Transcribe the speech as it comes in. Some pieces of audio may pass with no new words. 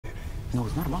No,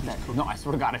 it's not about that. No, I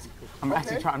swear to God, I'm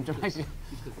actually trying. Can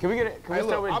we get it? Can we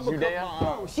start with Judea?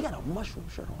 Oh, she got a mushroom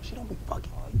shirt on. She don't be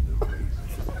fucking.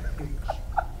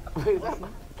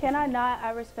 Can I not?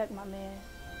 I respect my man.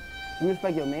 You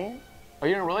respect your man? Oh,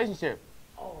 you're in a relationship?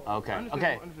 Oh. Okay.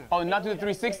 Okay. Oh, not do the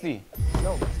 360.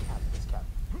 No, it's cap.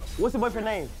 What's the boyfriend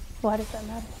name? Why does that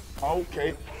matter?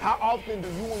 Okay. How often do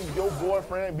you and your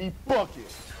boyfriend be fucking?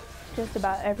 Just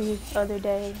about every other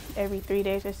day, every 3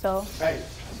 days or so. Hey.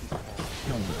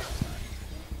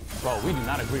 Bro, we do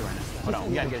not agree right now. Hold on,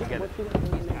 we gotta get it together.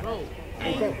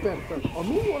 Oh,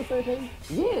 me, you want to say thing?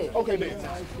 Yeah. Okay, then.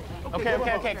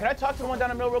 Okay. Can I talk to the one down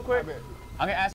the middle real quick? I'm gonna ask.